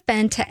if you have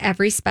been to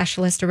every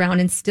specialist around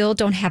and still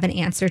don't have an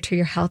answer to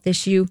your health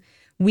issue,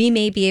 we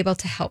may be able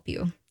to help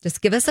you.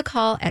 Just give us a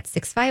call at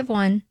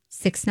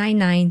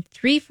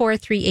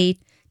 651-699-3438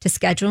 to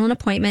schedule an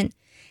appointment,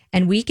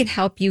 and we can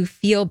help you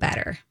feel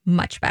better,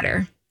 much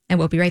better. And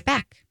we'll be right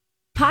back.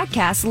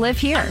 Podcasts live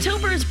here.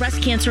 October is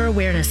Breast Cancer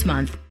Awareness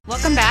Month.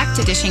 Welcome back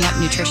to Dishing Up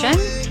Nutrition.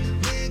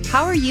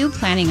 How are you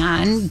planning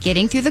on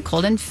getting through the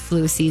cold and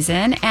flu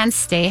season and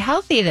stay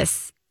healthy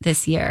this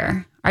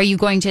year? Are you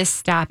going to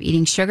stop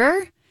eating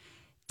sugar,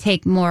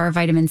 take more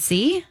vitamin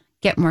C,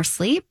 get more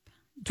sleep,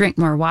 drink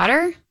more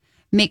water,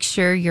 make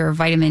sure your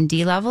vitamin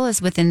D level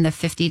is within the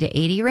 50 to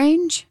 80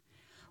 range?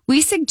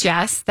 We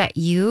suggest that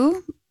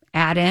you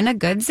add in a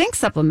good zinc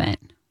supplement.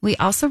 We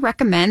also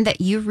recommend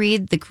that you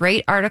read the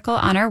great article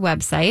on our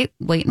website,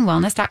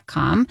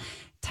 weightandwellness.com,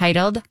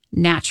 titled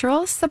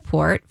Natural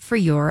Support for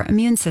Your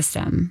Immune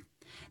System.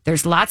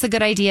 There's lots of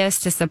good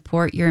ideas to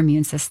support your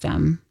immune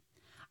system.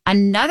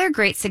 Another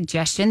great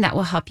suggestion that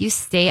will help you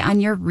stay on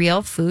your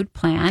real food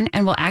plan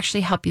and will actually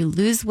help you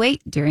lose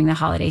weight during the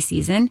holiday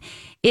season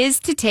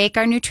is to take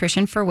our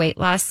Nutrition for Weight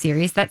Loss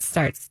series that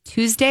starts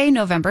Tuesday,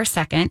 November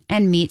 2nd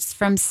and meets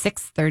from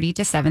 6:30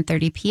 to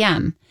 7:30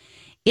 p.m.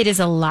 It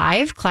is a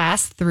live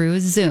class through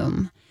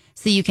Zoom,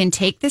 so you can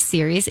take the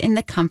series in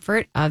the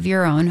comfort of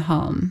your own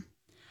home.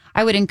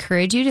 I would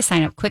encourage you to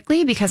sign up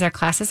quickly because our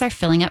classes are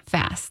filling up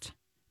fast.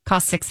 Call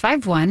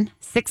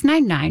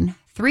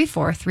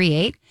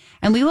 651-699-3438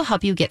 and we will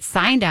help you get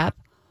signed up.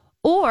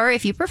 Or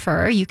if you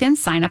prefer, you can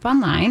sign up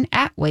online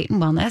at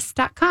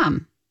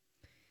weightandwellness.com.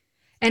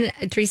 And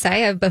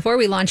Teresa, before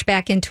we launch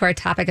back into our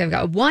topic, I've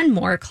got one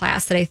more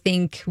class that I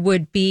think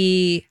would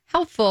be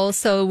helpful.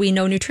 So we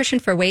know Nutrition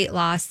for Weight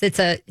Loss. It's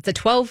a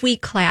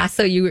 12-week class,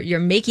 so you're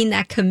making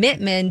that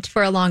commitment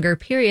for a longer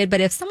period.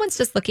 But if someone's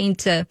just looking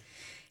to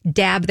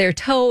dab their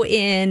toe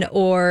in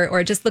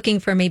or just looking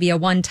for maybe a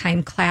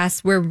one-time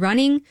class, we're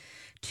running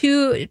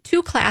two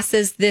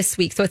classes this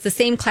week. So it's the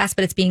same class,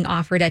 but it's being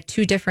offered at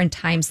 2 different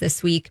times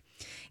this week.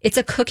 It's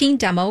a cooking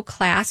demo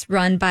class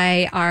run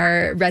by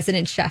our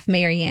resident chef,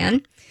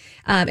 Marianne.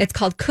 It's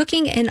called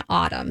Cooking in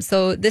Autumn.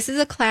 So this is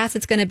a class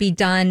that's going to be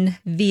done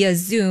via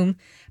Zoom,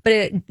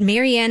 but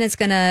Marianne is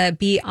going to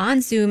be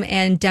on Zoom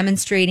and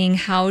demonstrating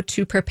how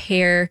to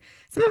prepare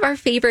some of our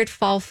favorite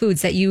fall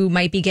foods that you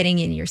might be getting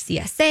in your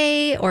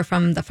CSA or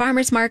from the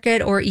farmer's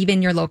market or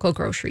even your local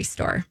grocery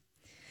store.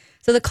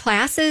 So the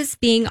class is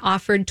being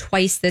offered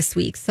twice this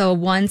week. So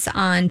once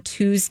on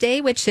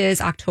Tuesday, which is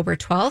October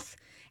 12th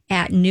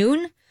at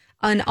noon,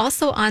 and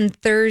also on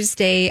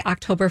Thursday,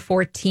 October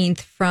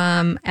 14th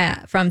from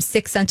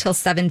 6 until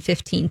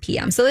 7:15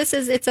 p.m. So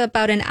it's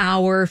about an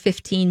hour,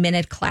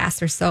 15-minute class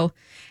or so.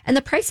 And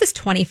the price is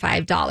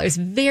 $25,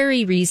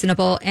 very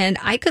reasonable. And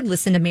I could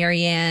listen to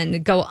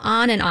Marianne go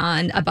on and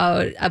on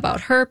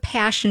about her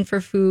passion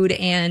for food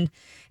and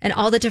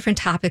all the different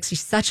topics.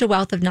 She's such a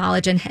wealth of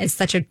knowledge and is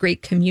such a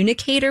great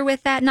communicator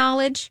with that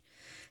knowledge.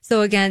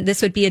 So again,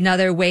 this would be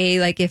another way,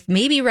 like if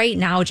maybe right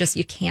now just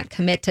you can't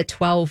commit to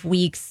 12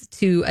 weeks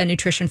to a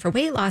Nutrition for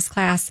Weight Loss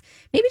class,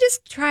 maybe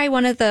just try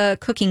one of the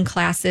cooking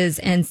classes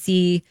and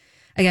see,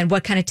 again,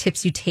 what kind of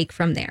tips you take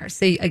from there.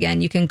 So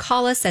again, you can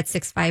call us at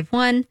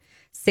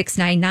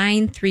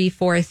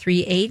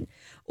 651-699-3438,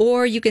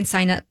 or you can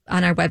sign up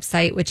on our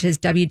website, which is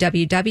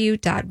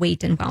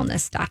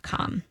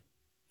www.weightandwellness.com.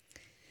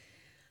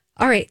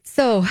 All right.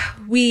 So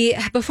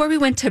before we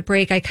went to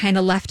break, I kind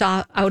of left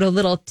out a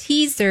little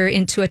teaser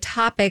into a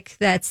topic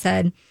that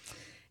said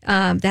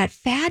that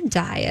fad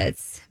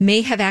diets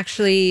may have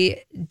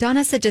actually done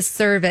us a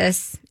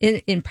disservice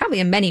in probably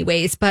in many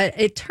ways, but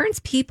it turns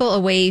people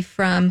away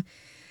from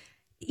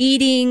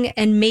eating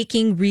and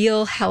making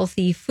real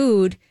healthy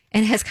food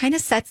and has kind of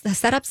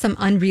set up some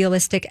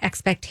unrealistic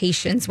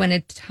expectations when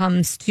it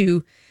comes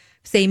to,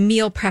 say,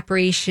 meal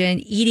preparation,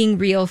 eating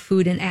real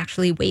food, and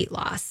actually weight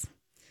loss.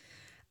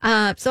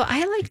 So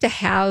I like to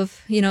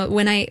have,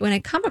 when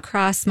I come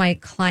across my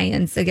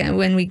clients, again,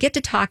 when we get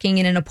to talking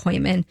in an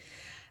appointment,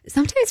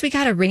 sometimes we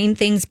got to rein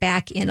things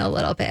back in a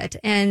little bit.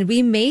 And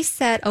we may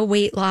set a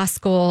weight loss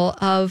goal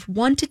of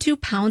 1 to 2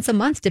 pounds a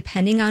month,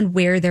 depending on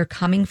where they're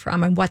coming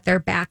from and what their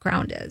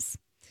background is.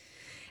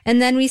 And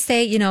then we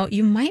say,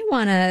 you might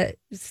want to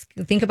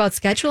think about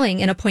scheduling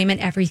an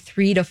appointment every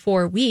 3 to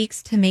 4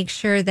 weeks to make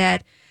sure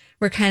that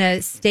we're kind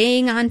of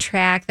staying on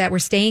track, that we're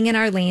staying in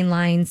our lane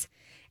lines.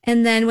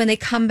 And then when they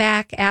come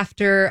back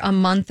after a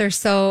month or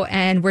so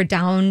and we're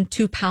down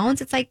 2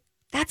 pounds, it's like,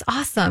 that's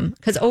awesome.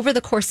 Because over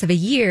the course of a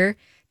year,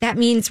 that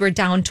means we're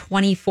down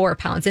 24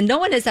 pounds. And no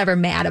one is ever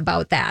mad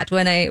about that.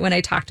 When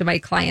I talk to my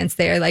clients,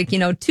 they're like,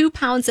 2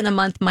 pounds in a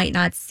month might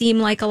not seem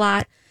like a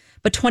lot,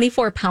 but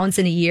 24 pounds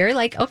in a year,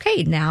 like,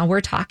 okay, now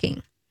we're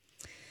talking.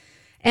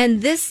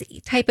 And this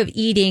type of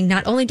eating,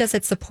 not only does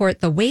it support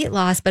the weight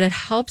loss, but it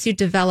helps you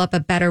develop a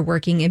better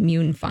working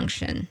immune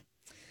function.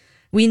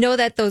 We know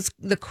that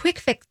the quick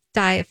fix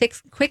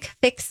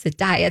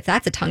diets,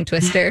 that's a tongue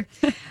twister.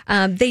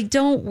 They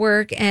don't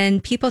work,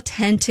 and people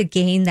tend to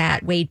gain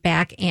that weight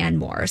back and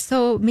more.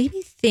 So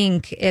maybe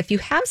think, if you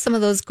have some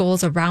of those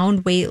goals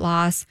around weight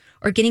loss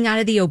or getting out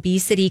of the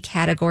obesity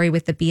category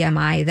with the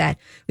BMI, that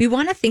we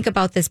want to think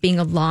about this being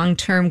a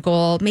long-term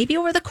goal, maybe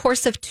over the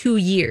course of 2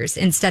 years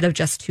instead of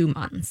just 2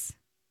 months.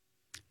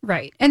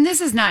 Right. And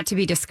this is not to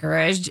be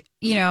discouraged.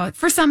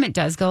 For some, it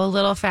does go a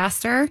little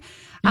faster.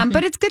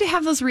 But it's good to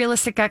have those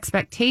realistic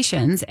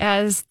expectations,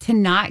 as to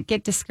not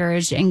get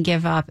discouraged and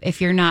give up if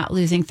you're not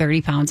losing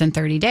 30 pounds in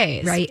 30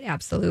 days. Right.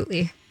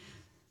 Absolutely.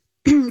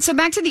 So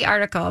back to the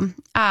article.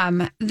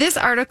 This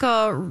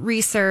article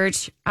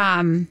research,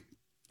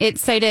 it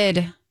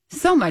cited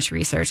so much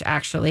research,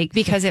 actually,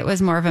 because it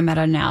was more of a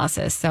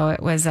meta-analysis. So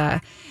it was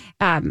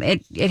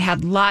it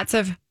had lots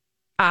of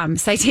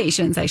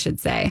citations, I should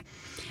say.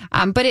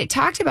 But it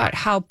talked about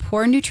how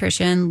poor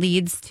nutrition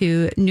leads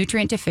to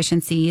nutrient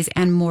deficiencies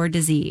and more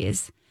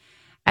disease.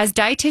 As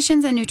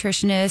dietitians and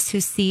nutritionists who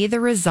see the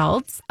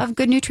results of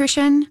good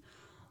nutrition,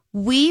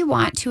 we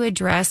want to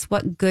address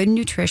what good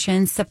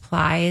nutrition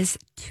supplies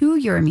to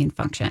your immune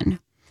function.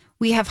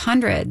 We have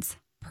hundreds,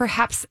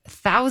 perhaps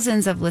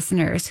thousands of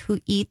listeners who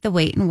eat the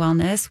Weight and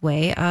Wellness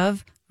way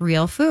of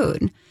real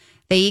food.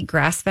 They eat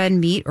grass-fed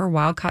meat or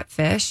wild-caught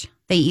fish.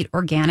 They eat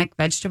organic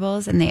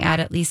vegetables, and they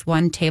add at least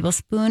 1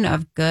 tablespoon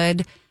of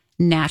good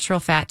natural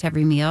fat to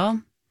every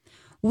meal.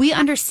 We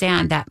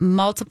understand that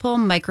multiple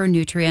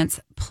micronutrients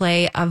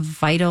play a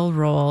vital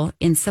role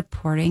in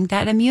supporting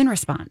that immune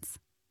response.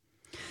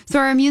 So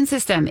our immune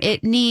system,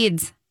 it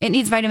needs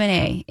vitamin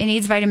A, it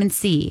needs vitamin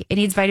C, it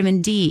needs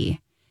vitamin D,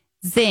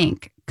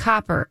 zinc,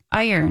 copper,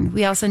 iron.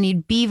 We also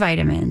need B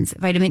vitamins,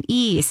 vitamin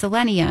E,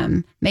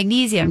 selenium,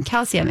 magnesium,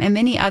 calcium, and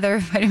many other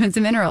vitamins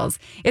and minerals.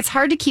 It's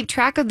hard to keep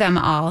track of them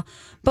all,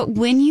 but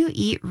when you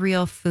eat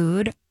real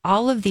food,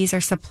 all of these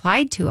are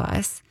supplied to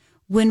us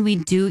when we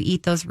do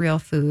eat those real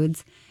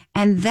foods.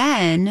 And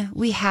then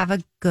we have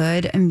a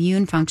good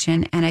immune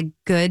function and a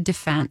good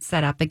defense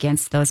set up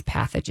against those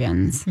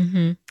pathogens.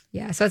 Mm-hmm.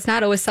 Yeah. So it's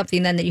not always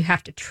something then that you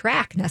have to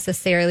track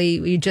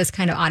necessarily. We just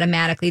kind of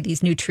automatically,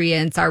 these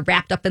nutrients are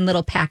wrapped up in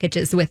little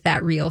packages with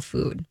that real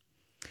food.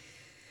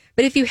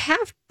 But if you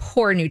have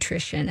poor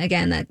nutrition,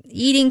 again, that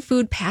eating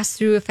food passed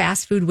through a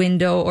fast food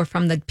window or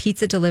from the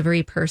pizza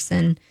delivery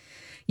person,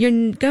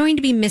 you're going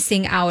to be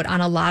missing out on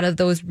a lot of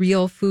those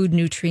real food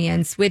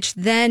nutrients, which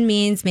then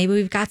means maybe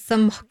we've got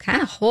some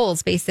kind of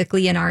holes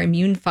basically in our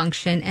immune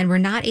function, and we're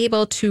not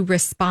able to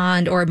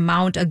respond or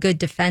mount a good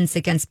defense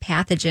against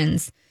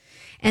pathogens.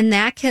 And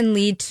that can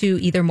lead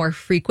to either more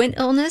frequent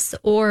illness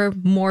or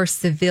more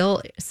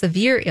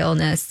severe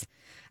illness.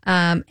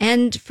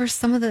 And for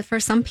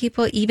some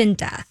people, even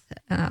death.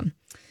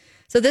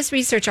 So this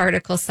research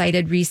article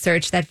cited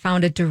research that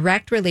found a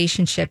direct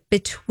relationship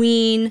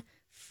between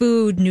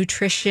food,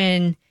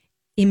 nutrition,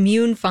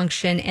 immune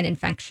function, and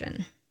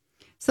infection.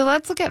 So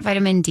let's look at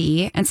vitamin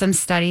D and some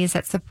studies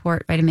that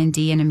support vitamin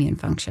D and immune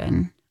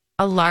function.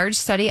 A large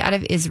study out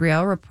of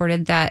Israel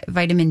reported that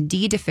vitamin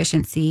D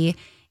deficiency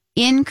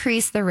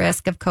increase the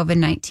risk of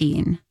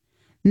COVID-19.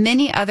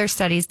 Many other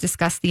studies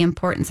discuss the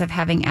importance of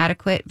having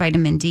adequate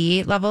vitamin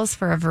D levels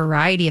for a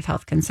variety of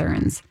health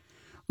concerns.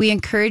 We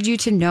encourage you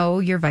to know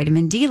your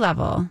vitamin D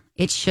level.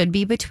 It should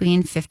be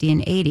between 50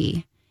 and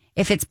 80.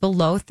 If it's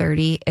below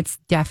 30, it's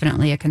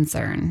definitely a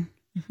concern.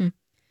 Mm-hmm.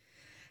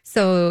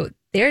 So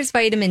there's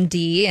vitamin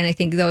D, and I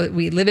think though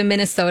we live in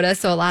Minnesota,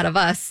 so a lot of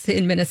us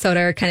in Minnesota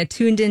are kind of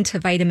tuned into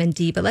vitamin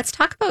D. But let's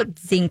talk about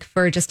zinc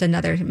for just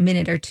another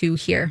minute or two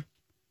here.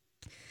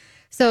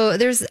 So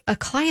there's a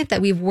client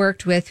that we've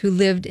worked with who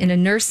lived in a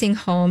nursing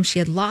home. She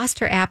had lost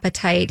her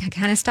appetite, had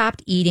kind of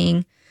stopped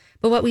eating.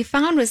 But what we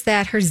found was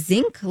that her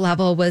zinc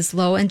level was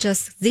low, and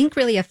just zinc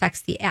really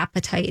affects the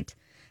appetite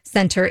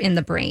center in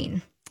the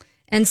brain.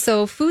 And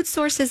so food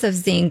sources of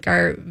zinc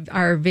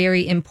are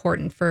very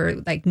important for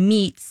like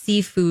meat,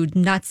 seafood,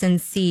 nuts,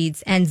 and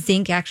seeds. And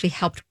zinc actually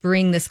helped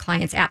bring this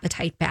client's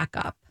appetite back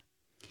up.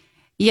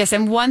 Yes,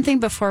 and one thing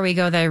before we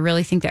go that I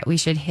really think that we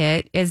should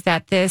hit is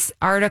that this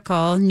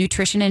article,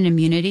 Nutrition and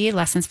Immunity,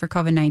 Lessons for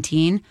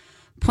COVID-19,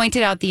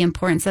 pointed out the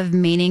importance of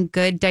maintaining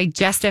good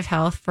digestive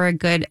health for a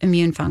good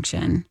immune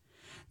function.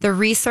 The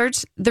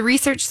research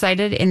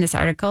cited in this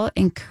article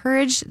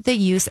encouraged the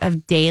use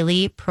of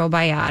daily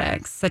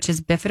probiotics, such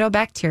as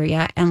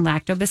Bifidobacteria and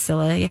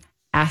Lactobacilli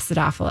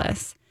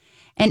acidophilus,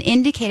 and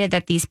indicated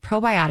that these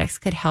probiotics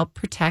could help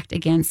protect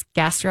against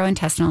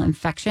gastrointestinal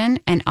infection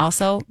and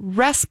also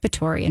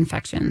respiratory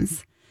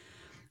infections.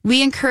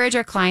 We encourage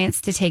our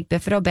clients to take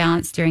Bifido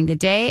Balance during the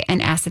day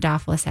and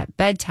acidophilus at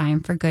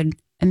bedtime for good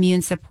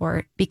immune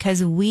support,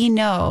 because we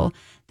know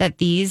that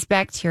these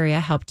bacteria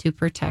help to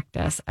protect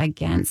us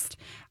against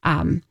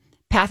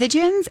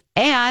pathogens,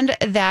 and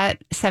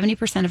that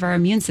 70% of our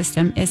immune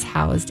system is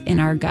housed in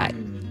our gut.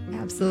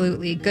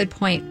 Absolutely. Good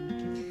point.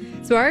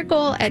 So our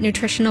goal at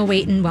Nutritional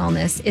Weight and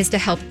Wellness is to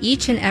help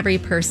each and every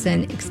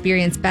person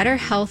experience better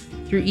health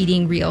through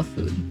eating real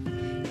food.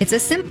 It's a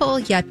simple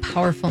yet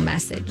powerful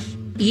message.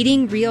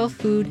 Eating real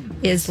food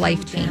is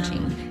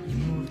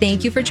life-changing.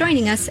 Thank you for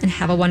joining us, and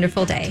have a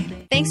wonderful day.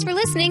 Thanks for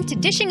listening to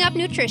Dishing Up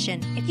Nutrition.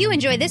 If you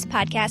enjoy this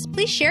podcast,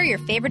 please share your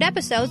favorite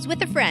episodes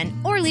with a friend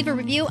or leave a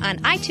review on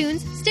iTunes,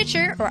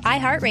 Stitcher, or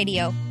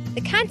iHeartRadio.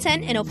 The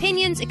content and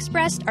opinions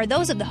expressed are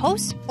those of the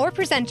hosts or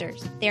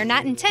presenters. They are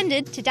not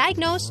intended to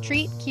diagnose,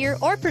 treat, cure,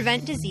 or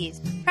prevent disease.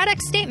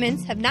 Product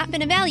statements have not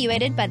been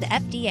evaluated by the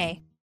FDA.